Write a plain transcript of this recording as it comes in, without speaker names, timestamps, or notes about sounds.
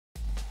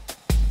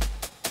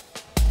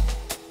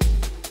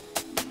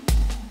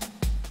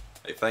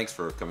thanks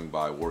for coming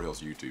by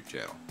Warhill's YouTube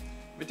channel.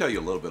 Let me tell you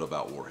a little bit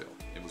about Warhill.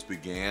 It was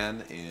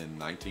began in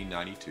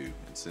 1992,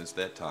 and since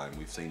that time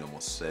we've seen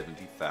almost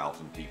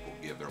 70,000 people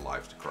give their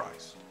lives to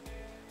Christ.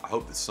 I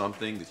hope that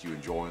something that you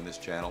enjoy on this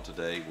channel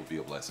today will be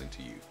a blessing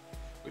to you.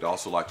 We'd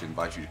also like to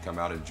invite you to come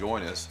out and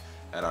join us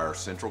at our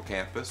Central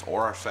Campus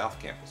or our South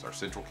Campus. Our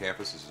Central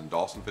Campus is in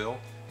Dawsonville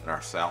and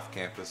our South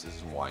Campus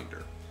is in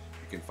Winder.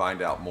 You can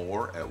find out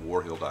more at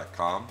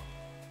warhill.com.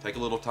 Take a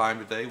little time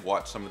today,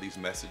 watch some of these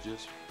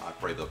messages. I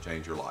pray they'll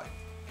change your life.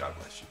 God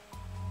bless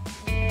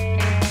you.